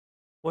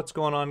What's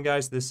going on,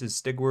 guys? This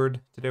is Stigward.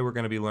 Today we're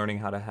going to be learning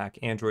how to hack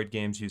Android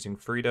games using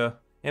Frida.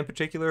 In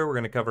particular, we're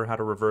going to cover how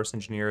to reverse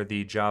engineer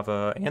the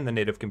Java and the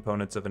native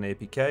components of an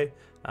APK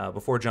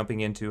before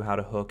jumping into how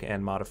to hook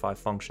and modify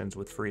functions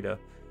with Frida.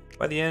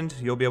 By the end,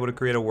 you'll be able to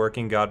create a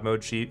working God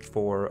mode sheet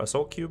for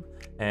Assault Cube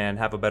and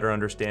have a better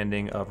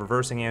understanding of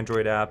reversing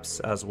Android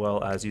apps as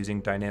well as using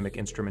dynamic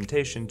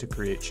instrumentation to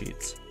create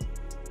sheets.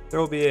 There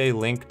will be a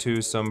link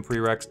to some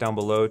prereqs down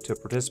below to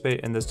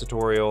participate in this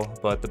tutorial,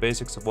 but the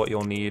basics of what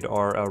you'll need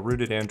are a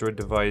rooted Android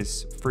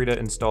device, Frida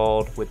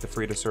installed with the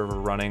Frida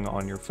server running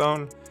on your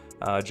phone,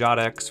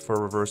 JX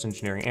for reverse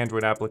engineering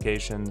Android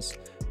applications,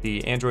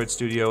 the Android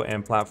Studio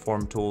and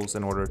platform tools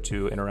in order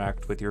to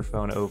interact with your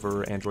phone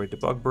over Android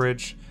Debug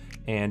Bridge,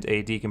 and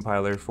a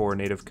decompiler for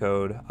native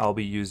code. I'll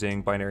be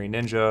using Binary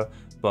Ninja,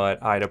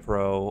 but IDA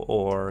Pro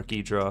or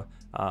Ghidra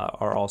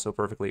are also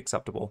perfectly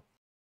acceptable.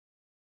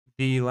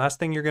 The last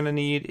thing you're going to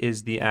need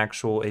is the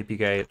actual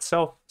APK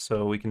itself.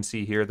 So we can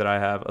see here that I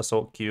have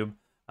Assault Cube.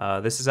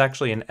 This is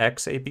actually an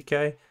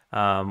XAPK,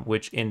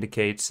 which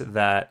indicates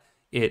that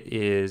it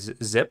is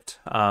zipped,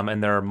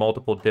 and there are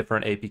multiple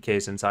different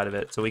APKs inside of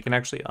it. So we can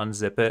actually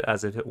unzip it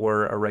as if it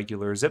were a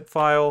regular zip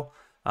file.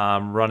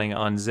 Running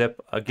unzip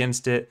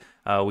against it,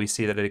 we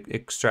see that it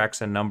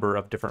extracts a number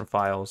of different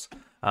files.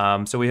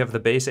 So we have the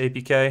base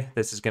APK.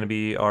 This is going to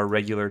be our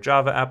regular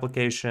Java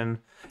application.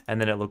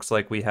 And then it looks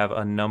like we have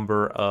a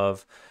number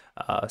of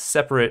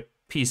separate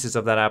pieces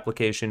of that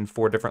application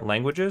for different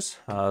languages.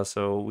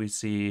 So we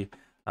see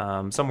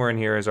somewhere in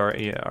here is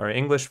our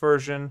English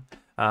version.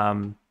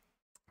 And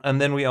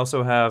then we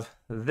also have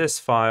this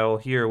file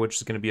here, which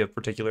is going to be of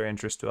particular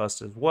interest to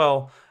us as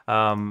well.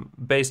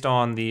 Based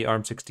on the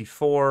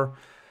ARM64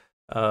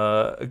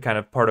 kind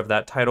of part of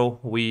that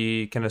title,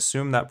 we can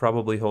assume that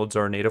probably holds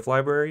our native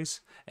libraries.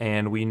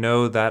 And we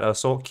know that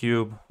Assault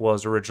Cube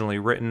was originally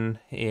written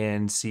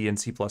in C and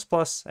C++,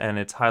 and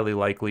it's highly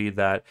likely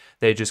that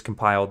they just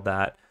compiled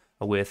that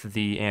with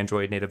the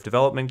Android native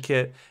development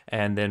kit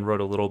and then wrote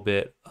a little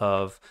bit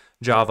of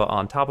Java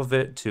on top of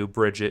it to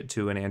bridge it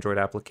to an Android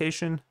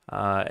application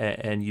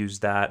and use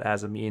that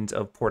as a means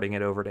of porting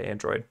it over to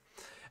Android.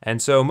 And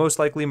so most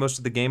likely most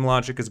of the game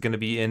logic is going to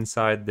be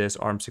inside this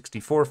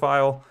ARM64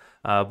 file,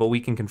 but we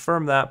can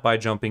confirm that by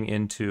jumping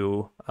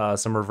into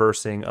some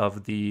reversing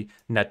of the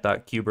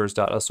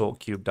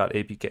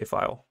net.cubers.assaultcube.apk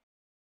file.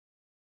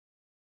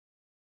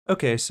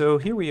 Okay, so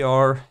here we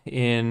are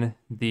in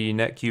the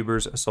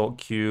netcubers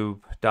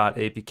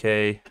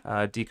assaultcube.apk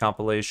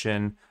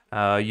decompilation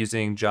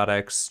using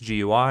JX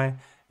GUI.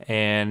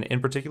 And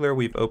in particular,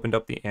 we've opened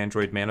up the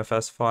Android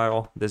manifest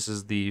file. This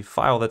is the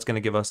file that's going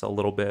to give us a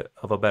little bit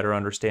of a better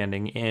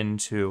understanding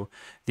into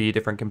the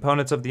different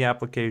components of the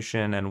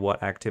application and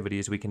what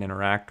activities we can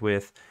interact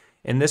with.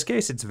 In this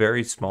case, it's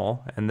very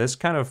small, and this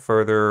kind of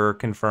further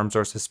confirms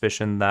our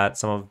suspicion that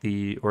some of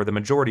the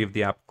majority of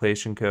the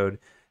application code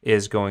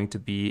is going to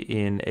be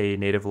in a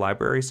native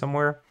library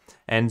somewhere.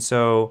 And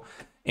so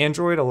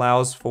Android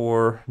allows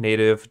for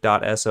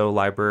native.so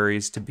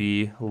libraries to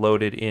be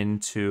loaded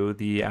into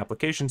the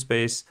application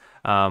space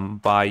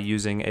by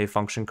using a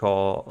function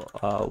called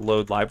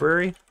load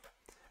library.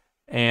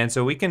 And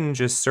so we can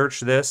just search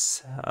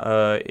this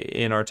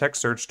in our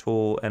text search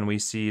tool, and we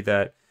see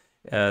that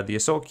the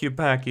Assault Cube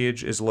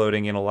package is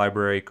loading in a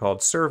library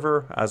called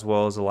server, as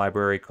well as a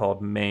library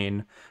called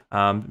main.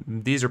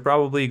 These are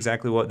probably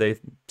exactly what they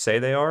say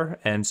they are,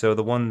 and so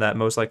the one that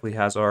most likely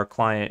has our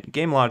client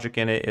game logic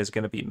in it is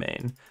going to be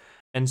main.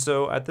 And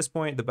so at this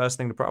point, the best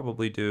thing to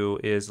probably do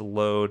is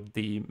load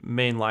the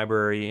main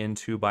library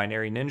into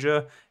Binary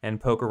Ninja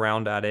and poke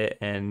around at it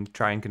and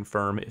try and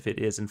confirm if it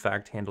is in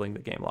fact handling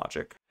the game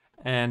logic.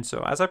 And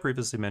so as I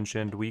previously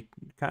mentioned, we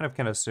kind of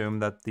can assume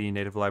that the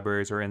native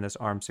libraries are in this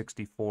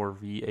ARM64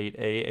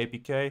 v8a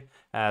APK,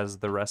 as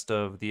the rest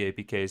of the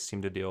APKs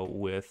seem to deal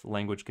with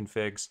language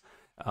configs.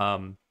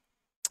 And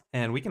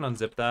we can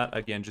unzip that,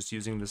 again, just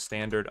using the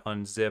standard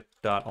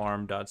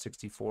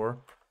unzip.arm.64.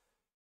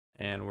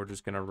 And we're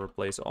just going to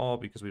replace all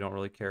because we don't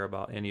really care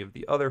about any of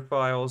the other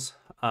files.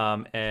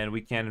 And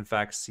we can, in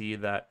fact, see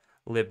that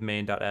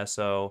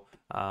libmain.so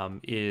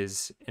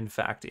is in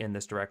fact in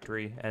this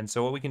directory. And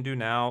so what we can do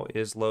now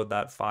is load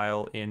that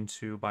file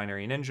into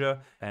Binary Ninja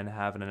and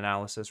have an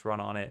analysis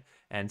run on it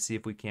and see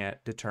if we can't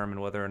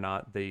determine whether or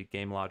not the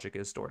game logic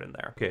is stored in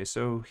there. Okay,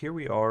 so here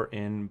we are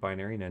in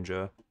Binary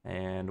Ninja,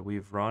 and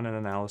we've run an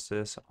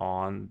analysis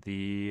on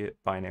the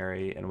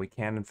binary, and we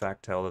can in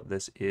fact tell that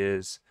this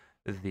is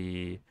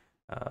the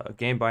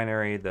game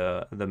binary,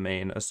 the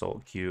main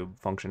Assault Cube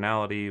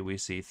functionality. We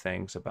see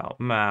things about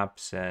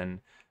maps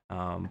and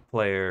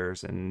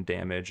players and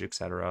damage,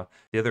 etc.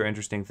 The other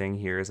interesting thing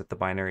here is that the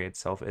binary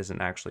itself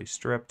isn't actually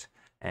stripped,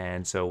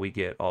 and so we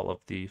get all of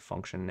the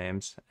function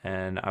names.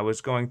 And I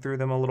was going through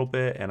them a little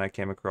bit, and I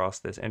came across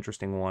this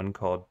interesting one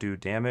called do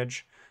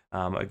damage.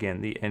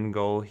 Again, the end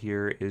goal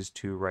here is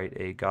to write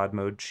a God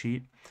mode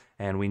sheet,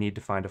 and we need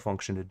to find a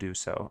function to do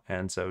so.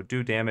 And so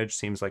do damage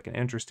seems like an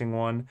interesting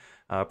one,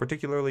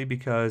 particularly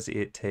because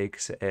it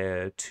takes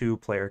two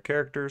player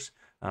characters.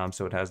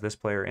 So it has this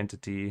player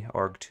entity,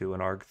 arg2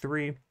 and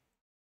arg3.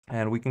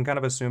 And we can kind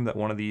of assume that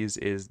one of these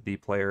is the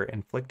player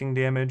inflicting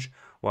damage,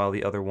 while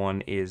the other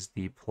one is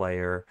the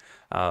player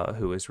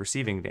who is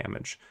receiving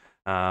damage.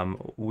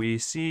 We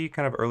see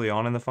kind of early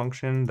on in the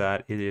function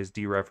that it is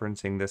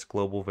dereferencing this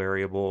global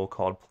variable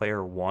called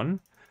player1.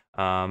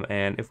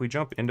 And if we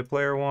jump into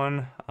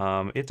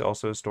player1, it's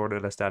also stored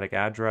at a static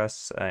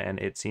address, and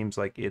it seems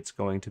like it's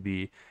going to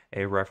be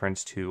a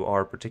reference to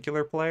our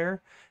particular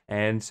player.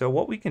 And so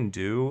what we can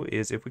do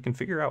is, if we can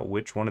figure out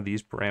which one of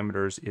these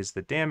parameters is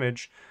the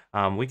damage,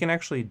 we can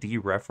actually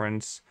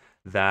dereference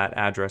that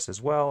address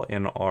as well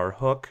in our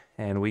hook,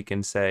 and we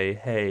can say,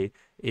 hey,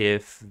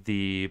 if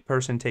the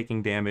person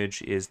taking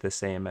damage is the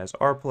same as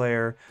our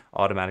player,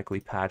 automatically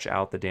patch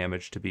out the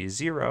damage to be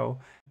 0.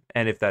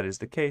 And if that is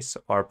the case,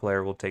 our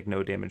player will take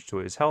no damage to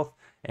his health,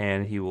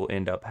 and he will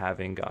end up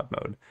having God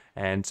mode.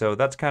 And so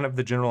that's kind of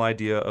the general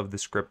idea of the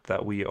script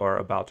that we are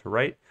about to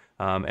write,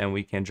 and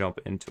we can jump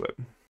into it.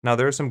 Now,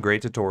 there are some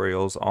great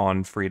tutorials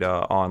on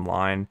Frida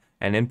online,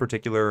 and in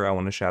particular, I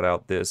want to shout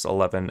out this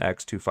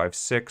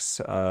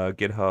 11x256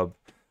 GitHub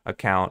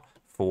account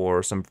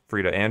for some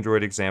Frida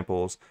Android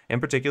examples. In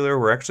particular,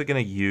 we're actually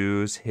going to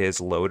use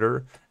his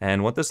loader,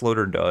 and what this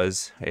loader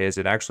does is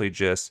it actually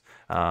just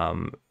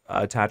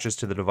attaches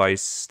to the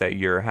device that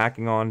you're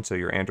hacking on, so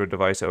your Android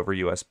device over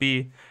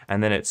USB,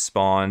 and then it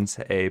spawns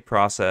a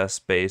process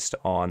based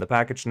on the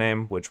package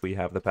name, which we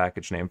have the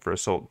package name for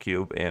Assault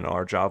Cube in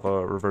our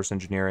Java reverse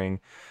engineering,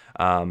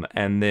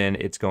 and then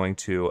it's going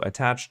to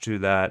attach to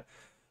that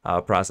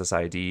process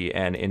ID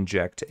and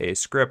inject a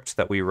script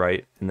that we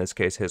write. In this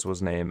case, his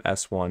was named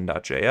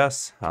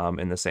s1.js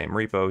in the same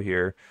repo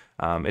here.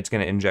 It's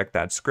going to inject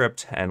that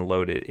script and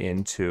load it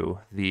into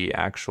the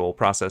actual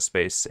process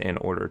space in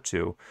order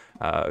to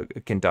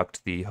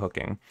conduct the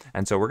hooking.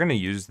 And so we're going to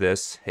use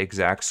this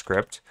exact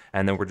script,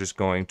 and then we're just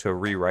going to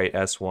rewrite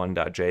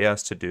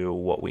s1.js to do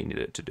what we need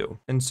it to do.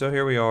 And so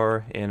here we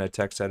are in a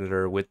text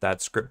editor with that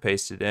script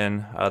pasted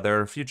in. There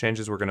are a few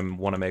changes we're going to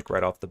want to make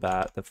right off the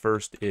bat. The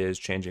first is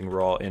changing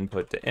raw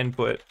input to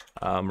input.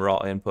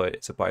 Raw input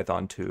is a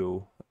Python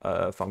 2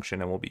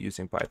 function, and we'll be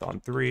using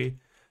Python 3.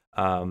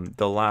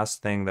 The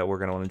last thing that we're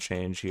going to want to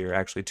change here,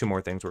 actually two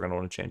more things we're going to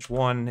want to change.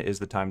 One is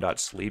the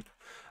time.sleep.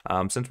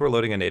 Since we're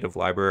loading a native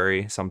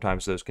library,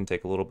 sometimes those can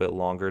take a little bit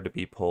longer to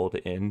be pulled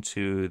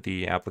into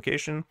the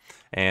application.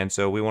 And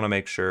so we want to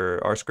make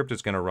sure our script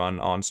is going to run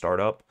on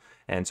startup.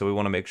 And so we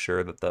want to make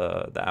sure that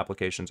the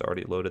application's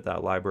already loaded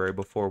that library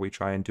before we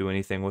try and do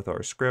anything with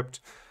our script.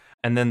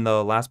 And then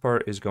the last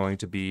part is going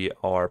to be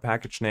our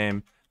package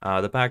name.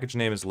 The package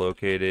name is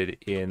located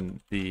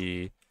in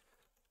the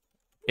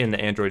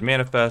Android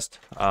manifest.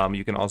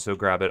 You can also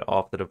grab it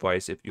off the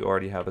device if you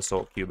already have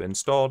Assault Cube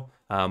installed,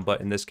 but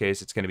in this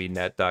case it's going to be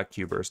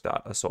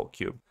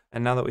net.cubeburst.assaultcube.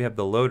 And now that we have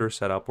the loader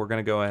set up, we're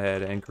going to go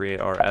ahead and create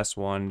our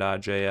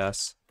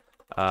s1.js.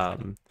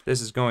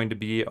 This is going to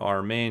be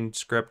our main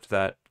script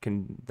that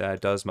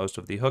does most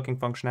of the hooking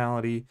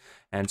functionality.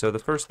 And so the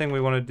first thing we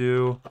want to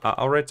do,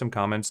 I'll write some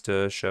comments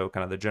to show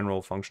kind of the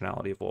general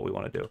functionality of what we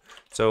want to do.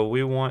 So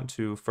we want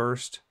to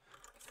first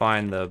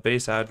find the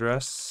base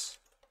address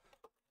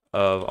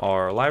of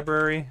our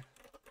library.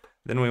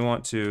 Then we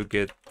want to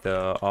get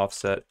the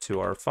offset to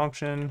our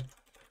function.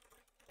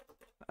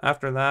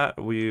 After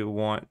that, we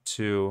want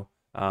to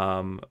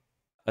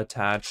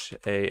attach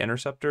a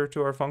interceptor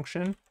to our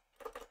function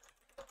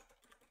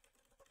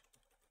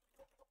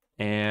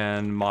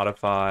and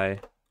modify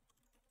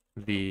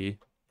the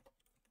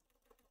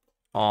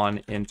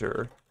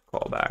onEnter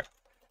callback.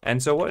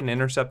 And so what an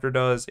interceptor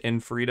does in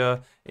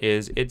Frida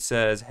is it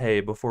says, hey,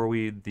 before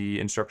the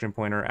instruction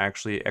pointer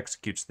actually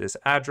executes this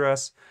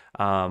address,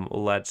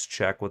 let's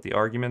check what the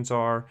arguments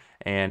are,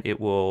 and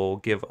it will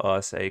give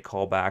us a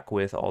callback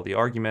with all the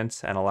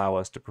arguments and allow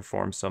us to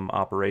perform some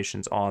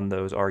operations on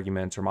those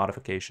arguments or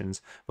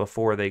modifications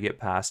before they get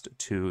passed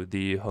to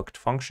the hooked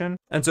function.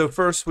 And so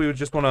first we would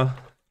just want to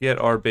get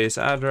our base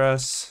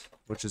address,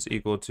 which is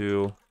equal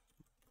to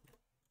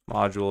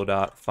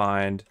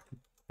module.find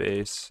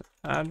base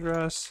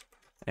address,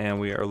 and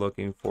we are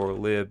looking for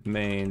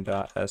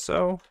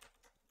libmain.so.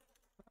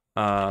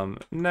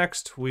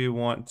 Next, we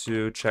want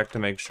to check to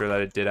make sure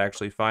that it did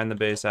actually find the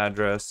base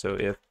address. So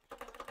if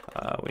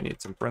we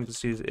need some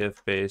parentheses,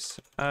 if base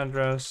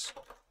address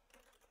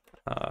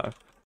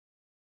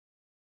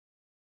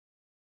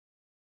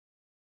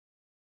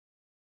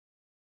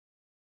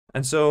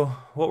and so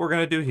what we're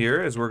going to do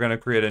here is we're going to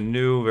create a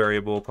new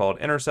variable called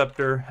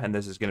interceptor, and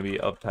this is going to be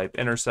of type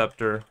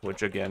interceptor,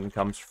 which again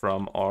comes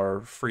from our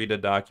Frida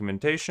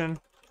documentation.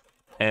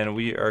 And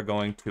we are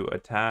going to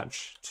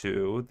attach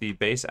to the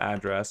base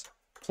address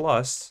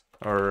plus,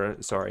 or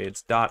sorry,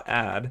 it's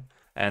 .add,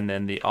 and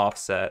then the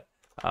offset,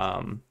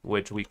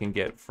 which we can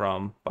get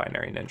from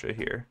Binary Ninja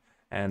here.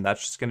 And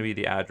that's just going to be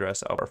the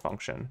address of our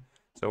function.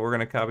 So we're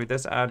going to copy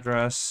this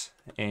address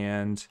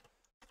and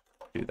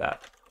do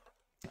that.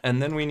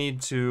 And then we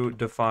need to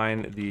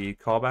define the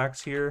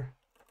callbacks here.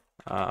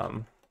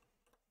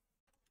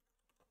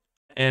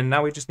 And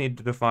now we just need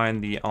to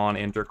define the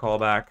onInter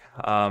callback,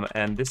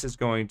 and this is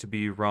going to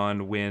be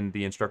run when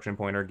the instruction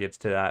pointer gets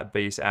to that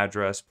base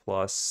address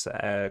plus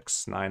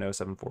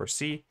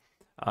X9074C.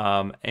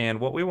 And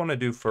what we want to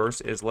do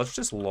first is let's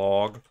just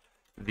log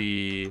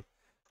the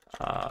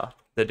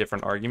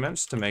different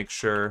arguments to make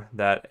sure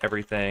that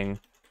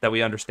that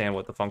we understand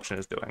what the function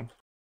is doing.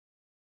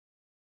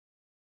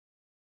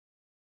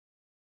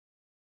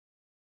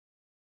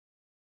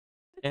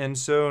 And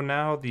so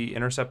now the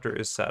interceptor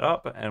is set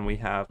up and we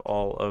have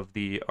all of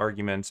the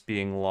arguments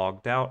being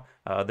logged out.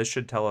 This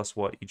should tell us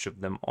what each of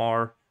them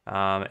are,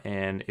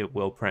 and it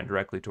will print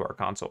directly to our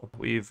console.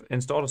 We've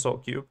installed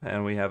Assault Cube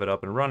and we have it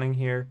up and running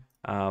here.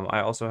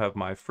 I also have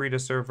my Frida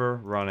server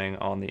running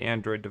on the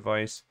Android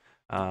device,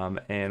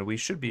 and we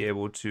should be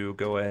able to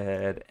go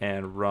ahead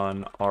and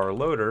run our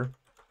loader,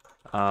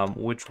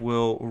 which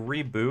will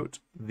reboot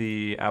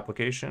the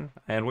application.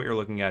 And what you're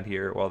looking at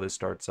here while this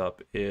starts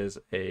up is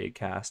a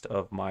cast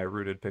of my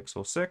rooted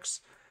Pixel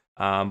 6.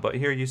 But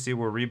here you see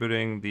we're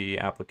rebooting the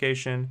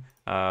application.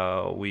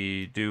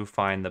 We do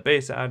find the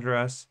base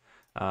address.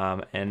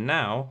 And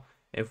now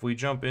if we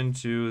jump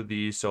into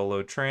the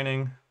solo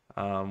training,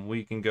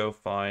 we can go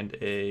find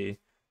a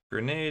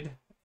grenade.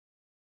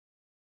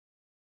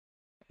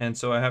 And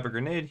so I have a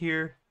grenade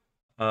here.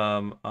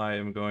 I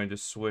am going to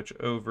switch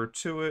over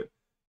to it,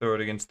 throw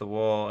it against the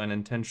wall, and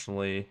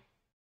intentionally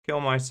kill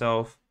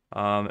myself,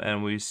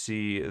 and we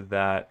see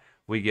that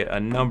we get a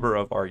number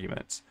of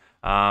arguments.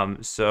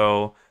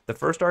 So the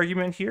first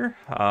argument here,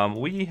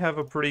 we have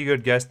a pretty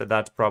good guess that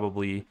that's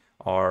probably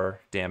our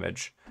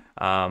damage.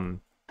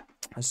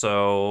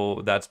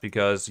 So that's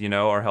because, you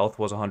know, our health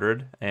was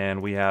 100,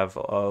 and we have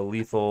a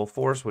lethal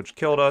force which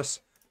killed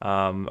us.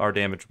 Our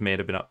damage may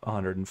have been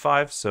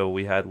 105, so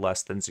we had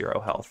less than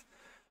 0 health.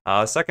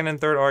 Second and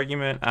third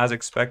argument, as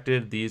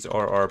expected, these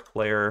are our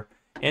player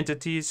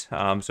entities.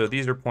 So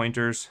these are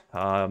pointers.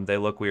 They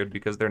look weird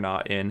because they're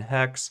not in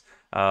hex,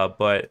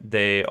 but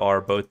they are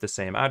both the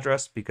same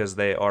address because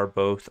they are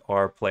both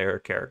our player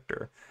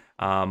character.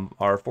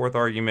 Our fourth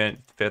argument,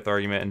 fifth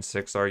argument, and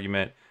sixth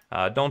argument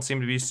don't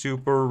seem to be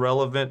super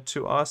relevant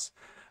to us,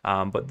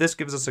 but this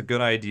gives us a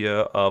good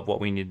idea of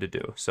what we need to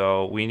do.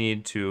 So we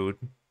need to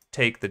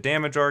take the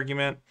damage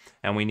argument,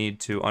 and we need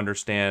to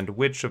understand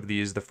which of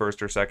these, the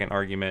first or second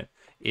argument,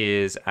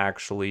 is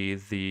actually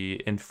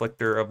the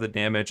inflictor of the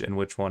damage and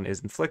which one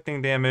is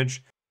inflicting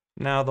damage.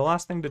 Now, the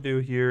last thing to do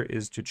here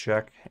is to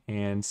check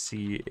and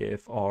see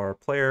if our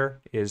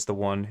player is the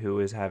one who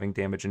is having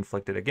damage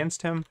inflicted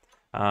against him.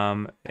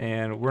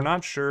 And we're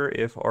not sure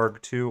if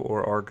arg2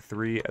 or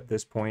arg3 at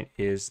this point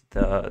is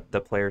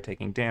the player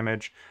taking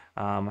damage.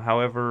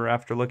 However,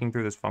 after looking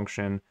through this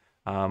function,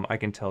 I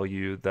can tell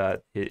you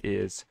that it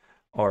is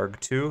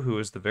arg2 who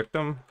is the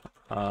victim,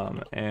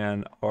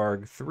 and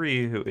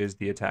arg3 who is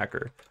the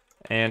attacker.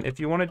 And if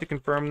you wanted to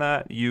confirm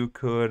that, you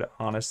could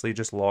honestly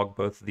just log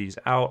both of these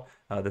out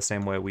the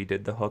same way we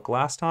did the hook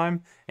last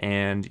time,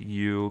 and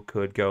you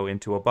could go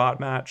into a bot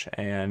match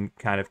and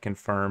kind of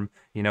confirm,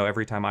 you know,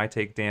 every time I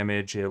take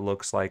damage, it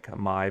looks like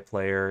my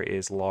player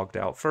is logged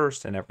out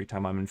first, and every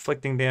time I'm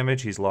inflicting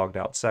damage, he's logged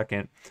out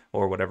second,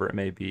 or whatever it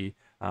may be.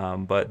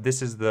 But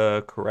this is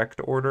the correct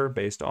order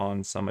based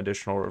on some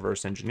additional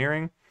reverse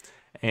engineering.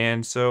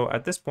 And so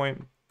at this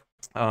point,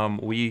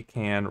 we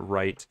can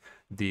write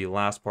the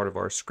last part of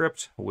our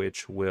script,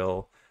 which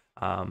will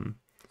take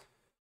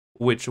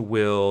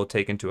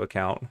into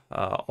account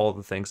all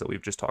the things that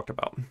we've just talked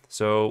about.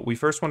 So we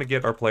first want to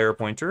get our player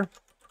pointer,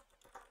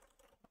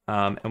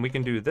 and we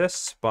can do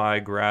this by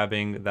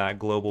grabbing that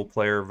global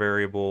player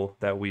variable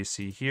that we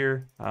see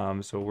here.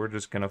 So we're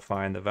just going to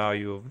find the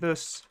value of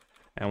this,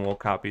 and we'll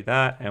copy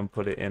that and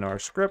put it in our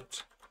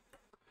script.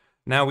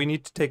 Now we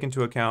need to take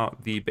into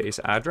account the base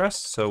address,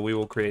 so we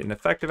will create an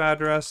effective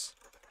address,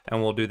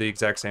 and we'll do the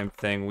exact same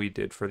thing we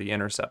did for the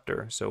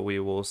interceptor. So we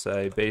will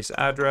say base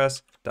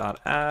address dot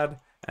add,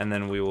 and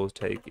then we will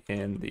take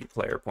in the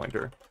player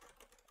pointer.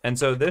 And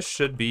so this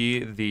should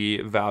be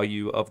the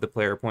value of the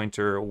player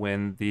pointer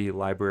when the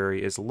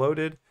library is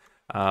loaded.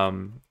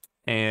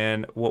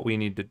 And what we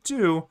need to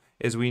do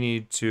is we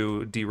need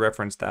to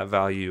dereference that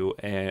value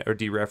or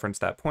dereference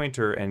that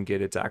pointer and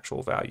get its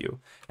actual value.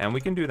 And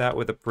we can do that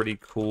with a pretty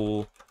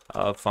cool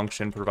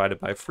function provided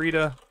by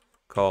Frida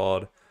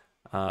called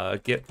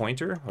read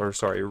pointer.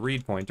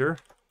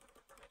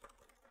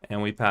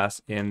 And we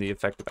pass in the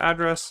effective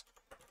address,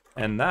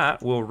 and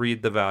that will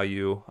read the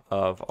value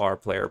of our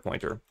player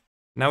pointer.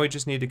 Now we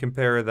just need to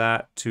compare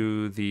that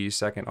to the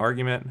second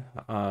argument,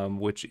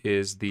 which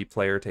is the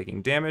player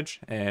taking damage.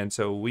 And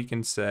so we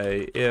can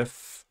say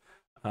if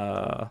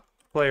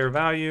player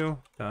value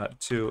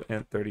to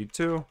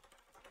int32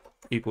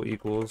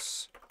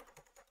 equals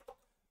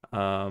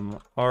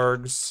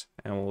args,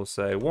 and we'll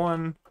say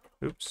 1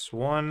 to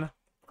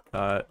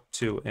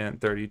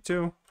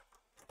int32.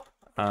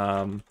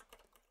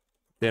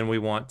 Then we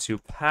want to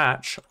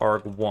patch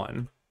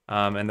arg1.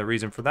 And the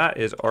reason for that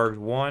is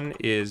arg1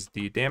 is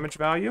the damage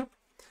value.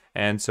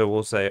 And so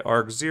we'll say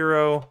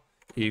arg0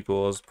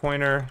 equals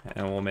pointer,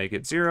 and we'll make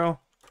it 0.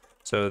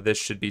 So this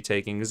should be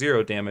taking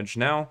 0 damage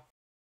now.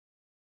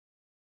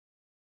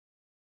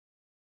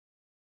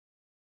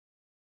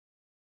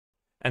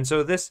 And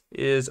so this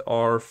is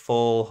our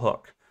full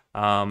hook.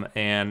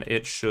 And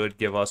it should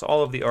give us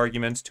all of the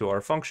arguments to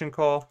our function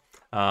call,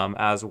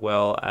 as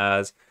well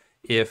as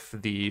if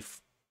the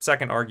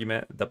second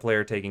argument, the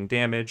player taking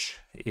damage,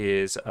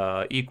 is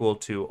equal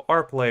to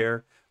our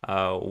player,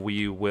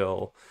 we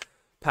will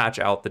patch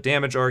out the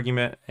damage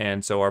argument,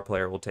 and so our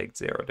player will take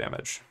 0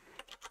 damage.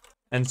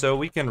 And so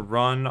we can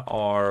run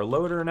our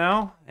loader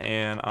now,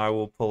 and I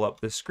will pull up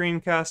the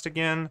screencast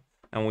again,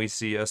 and we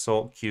see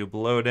Assault Cube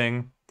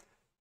loading.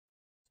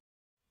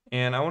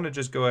 And I want to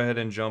just go ahead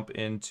and jump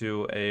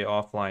into a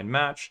offline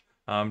match,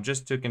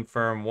 just to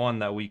confirm, one,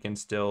 that we can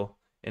still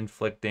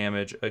inflict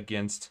damage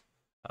against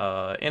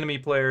enemy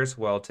players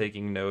while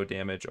taking no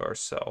damage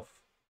ourselves.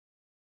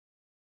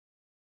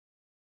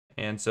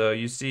 And so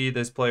you see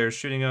this player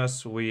shooting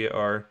us, we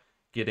are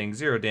getting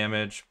 0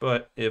 damage,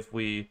 but if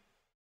we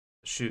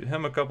shoot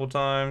him a couple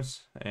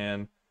times,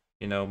 and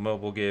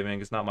mobile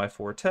gaming is not my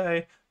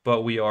forte,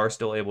 but we are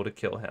still able to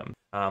kill him.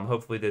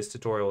 Hopefully this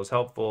tutorial is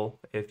helpful.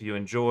 If you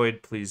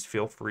enjoyed, please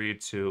feel free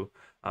to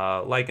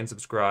like and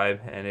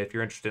subscribe, and if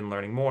you're interested in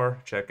learning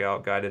more, check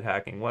out Guided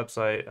Hacking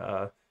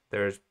website.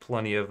 There's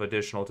plenty of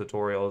additional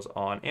tutorials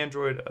on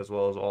Android as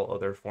well as all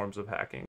other forms of hacking.